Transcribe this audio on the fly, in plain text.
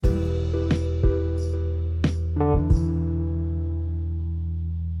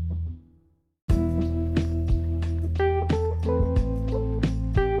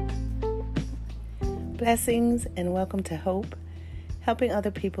Blessings and welcome to Hope, helping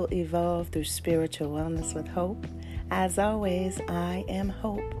other people evolve through spiritual wellness with hope. As always, I am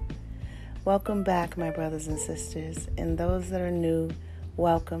Hope. Welcome back, my brothers and sisters, and those that are new,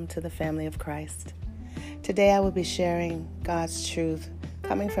 welcome to the family of Christ. Today I will be sharing God's truth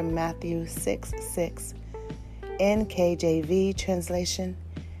coming from Matthew 6:6 in KJV translation,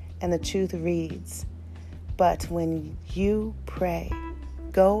 and the truth reads, "But when you pray,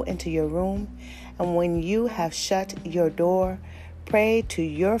 go into your room, and when you have shut your door, pray to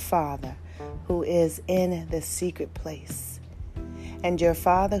your Father who is in the secret place. And your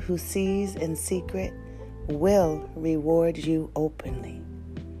Father who sees in secret will reward you openly."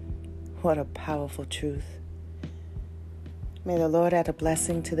 What a powerful truth. May the Lord add a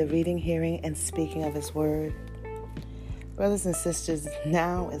blessing to the reading, hearing, and speaking of His Word. Brothers and sisters,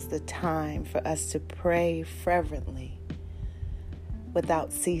 now is the time for us to pray fervently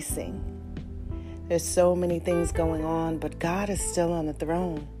without ceasing. There's so many things going on, but God is still on the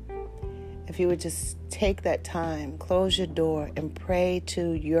throne. If you would just take that time, close your door, and pray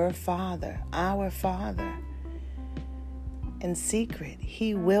to your Father, our Father, in secret,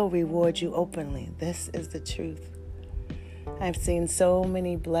 He will reward you openly. This is the truth. I've seen so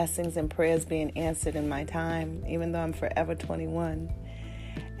many blessings and prayers being answered in my time, even though I'm forever 21.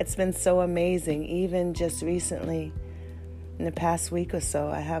 It's been so amazing. Even just recently, in the past week or so,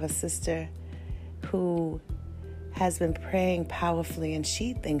 I have a sister who has been praying powerfully, and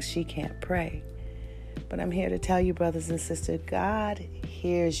she thinks she can't pray. But I'm here to tell you, brothers and sisters, God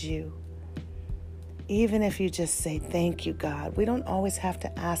hears you. Even if you just say, "Thank you, God." We don't always have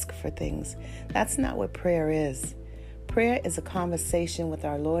to ask for things. That's not what prayer is. Prayer is a conversation with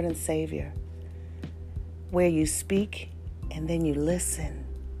our Lord and Savior, where you speak and then you listen.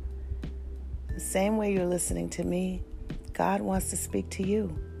 The same way you're listening to me, God wants to speak to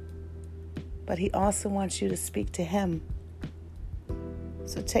you. But He also wants you to speak to Him.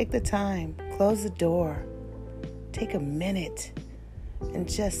 So take the time, close the door, take a minute, and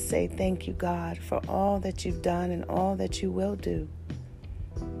just say, "Thank you, God, for all that you've done and all that you will do."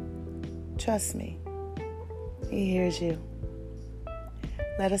 Trust me, He hears you.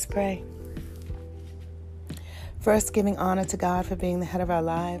 Let us pray. First, giving honor to God for being the head of our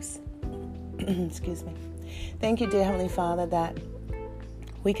lives. Excuse me. Thank you, dear Heavenly Father, that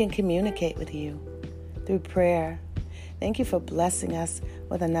we can communicate with you through prayer. Thank you for blessing us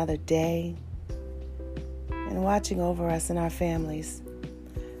with another day and watching over us and our families.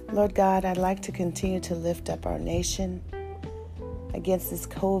 Lord God, I'd like to continue to lift up our nation against this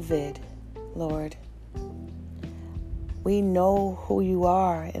COVID, Lord. We know who you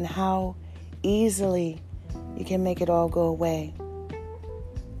are and how easily you can make it all go away.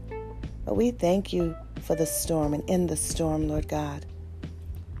 But we thank you for the storm and in the storm, Lord God.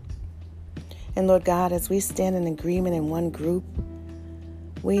 And Lord God, as we stand in agreement in one group,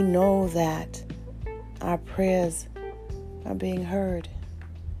 we know that our prayers are being heard.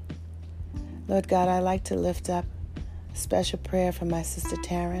 Lord God, I'd like to lift up a special prayer for my sister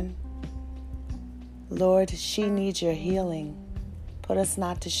Taryn. Lord, she needs your healing. Put us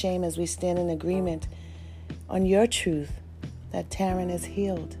not to shame as we stand in agreement on your truth that Taryn is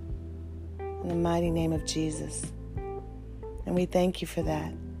healed in the mighty name of Jesus. And we thank you for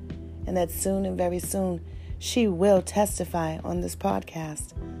that. And that soon and very soon, she will testify on this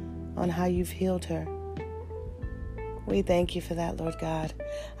podcast on how you've healed her. We thank you for that, Lord God.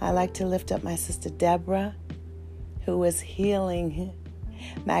 I like to lift up my sister Deborah, who is healing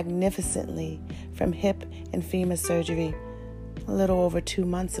magnificently from hip and femur surgery a little over 2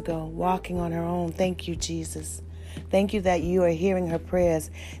 months ago, walking on her own. Thank you, Jesus. Thank you that you are hearing her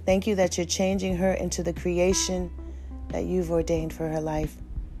prayers. Thank you that you're changing her into the creation that you've ordained for her life,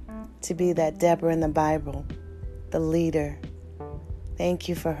 to be that Deborah in the Bible, the leader. Thank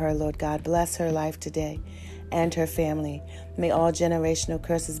you for her, Lord God. Bless her life today and her family. May all generational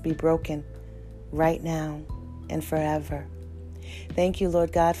curses be broken right now and forever. Thank you,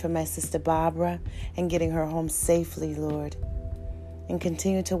 Lord God, for my sister Barbara and getting her home safely, Lord. And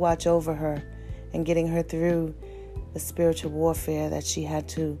continue to watch over her and getting her through the spiritual warfare that she had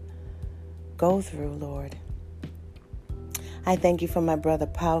to go through, Lord. I thank you for my brother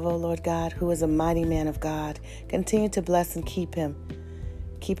Paolo, Lord God, who is a mighty man of God. Continue to bless and keep him.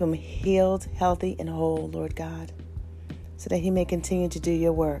 Keep him healed, healthy, and whole, Lord God, so that he may continue to do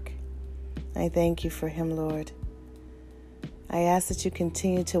your work. I thank you for him, Lord. I ask that you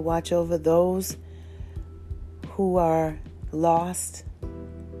continue to watch over those who are lost,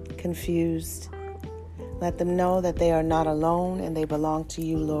 confused. Let them know that they are not alone and they belong to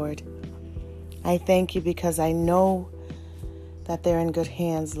you, Lord. I thank you because I know that they're in good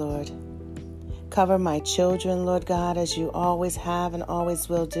hands, Lord. Cover my children, Lord God, as you always have and always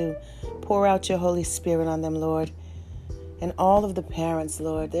will do. Pour out your Holy Spirit on them, Lord. And all of the parents,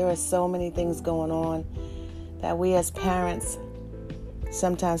 Lord. There are so many things going on that we as parents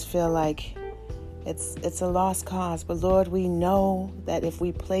sometimes feel like it's a lost cause. But Lord, we know that if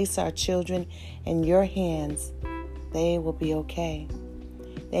we place our children in your hands, they will be okay.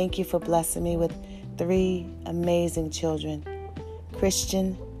 Thank you for blessing me with 3 amazing children,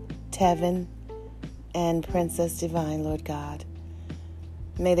 Christian, Tevin, and Princess Divine, Lord God.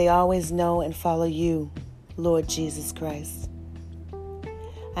 May they always know and follow you, Lord Jesus Christ.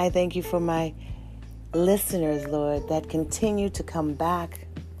 I thank you for my listeners, Lord, that continue to come back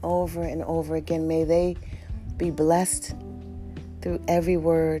over and over again. May they be blessed through every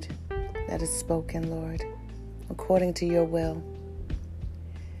word that is spoken, Lord, according to your will.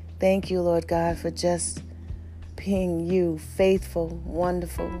 Thank you, Lord God, for just being you, faithful,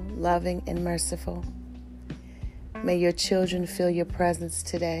 wonderful, loving, and merciful. May your children feel your presence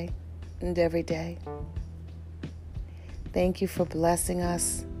today and every day. Thank you for blessing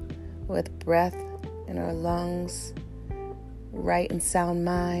us with breath in our lungs, right and sound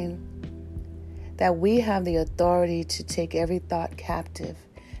mind, that we have the authority to take every thought captive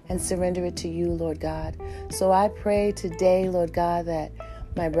and surrender it to you, Lord God. So I pray today, Lord God, that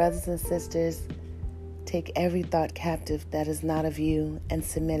my brothers and sisters take every thought captive that is not of you and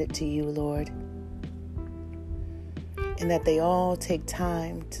submit it to you, Lord. And that they all take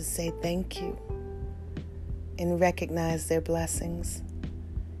time to say thank you and recognize their blessings.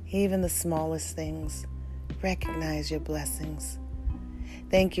 Even the smallest things, recognize your blessings.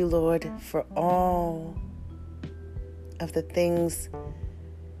 Thank you, Lord, for all of the things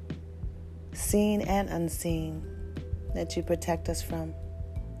seen and unseen that you protect us from.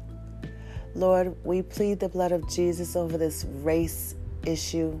 Lord, we plead the blood of Jesus over this race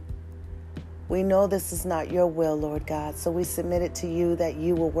issue. We know this is not your will, Lord God, so we submit it to you that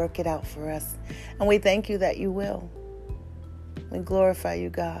you will work it out for us. And we thank you that you will. We glorify you,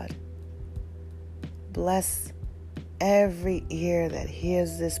 God. Bless every ear that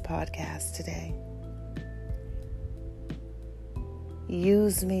hears this podcast today.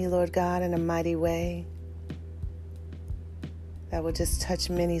 Use me, Lord God, in a mighty way that will just touch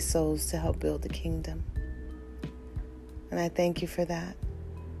many souls to help build the kingdom. And I thank you for that.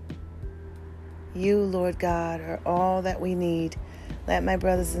 You, Lord God, are all that we need. Let my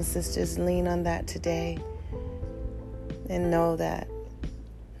brothers and sisters lean on that today and know that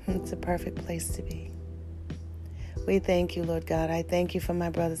it's a perfect place to be. We thank you, Lord God. I thank you for my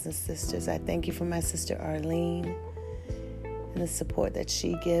brothers and sisters. I thank you for my sister Arlene and the support that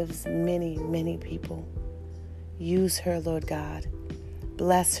she gives many, many people. Use her, Lord God.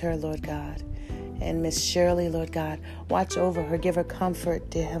 Bless her, Lord God. And Miss Shirley, Lord God, watch over her. Give her comfort,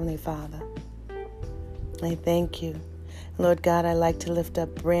 dear Heavenly Father. I thank you. Lord God, I like to lift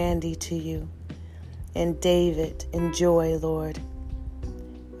up Brandy to you and David and Joy, Lord,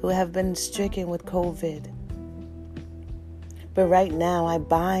 who have been stricken with COVID. But right now, I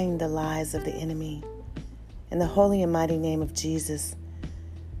bind the lies of the enemy in the holy and mighty name of Jesus,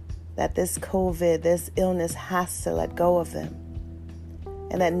 that this COVID, this illness has to let go of them,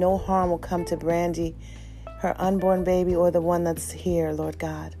 and that no harm will come to Brandy, her unborn baby, or the one that's here, Lord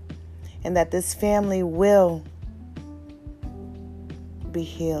God, and that this family will be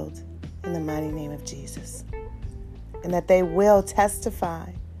healed in the mighty name of Jesus, and that they will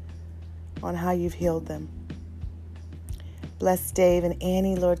testify on how you've healed them. Bless Dave and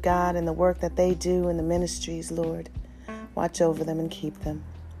Annie, Lord God, and the work that they do in the ministries, Lord. Watch over them and keep them.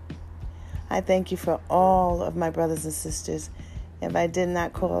 I thank you for all of my brothers and sisters. If I did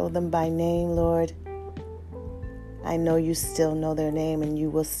not call them by name, Lord, I know you still know their name and you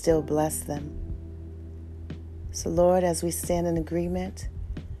will still bless them. So, Lord, as we stand in agreement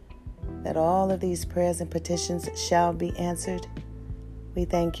that all of these prayers and petitions shall be answered, we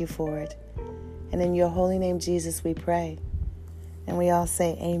thank you for it. And in your holy name, Jesus, we pray. And we all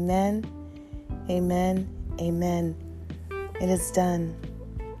say amen, amen, amen. It is done.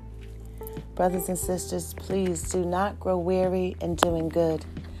 Brothers and sisters, please do not grow weary in doing good.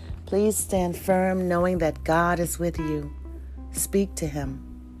 Please stand firm knowing that God is with you. Speak to him.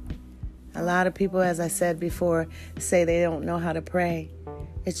 A lot of people, as I said before, say they don't know how to pray.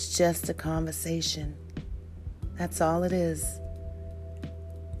 It's just a conversation. That's all it is.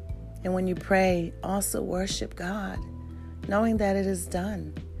 And when you pray, also worship God, knowing that it is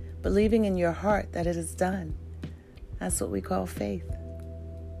done, believing in your heart that it is done. That's what we call faith.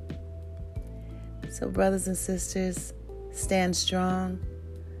 So, brothers and sisters, stand strong,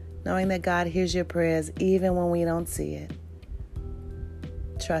 knowing that God hears your prayers even when we don't see it.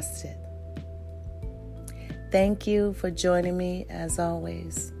 Trust it. Thank you for joining me as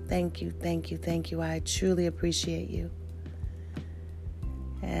always. Thank you, thank you, thank you. I truly appreciate you.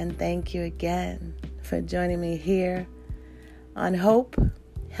 And thank you again for joining me here on Hope,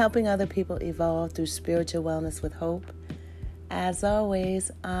 helping other people evolve through spiritual wellness with hope. As always,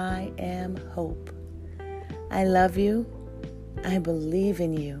 I am Hope. I love you. I believe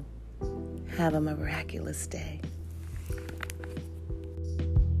in you. Have a miraculous day.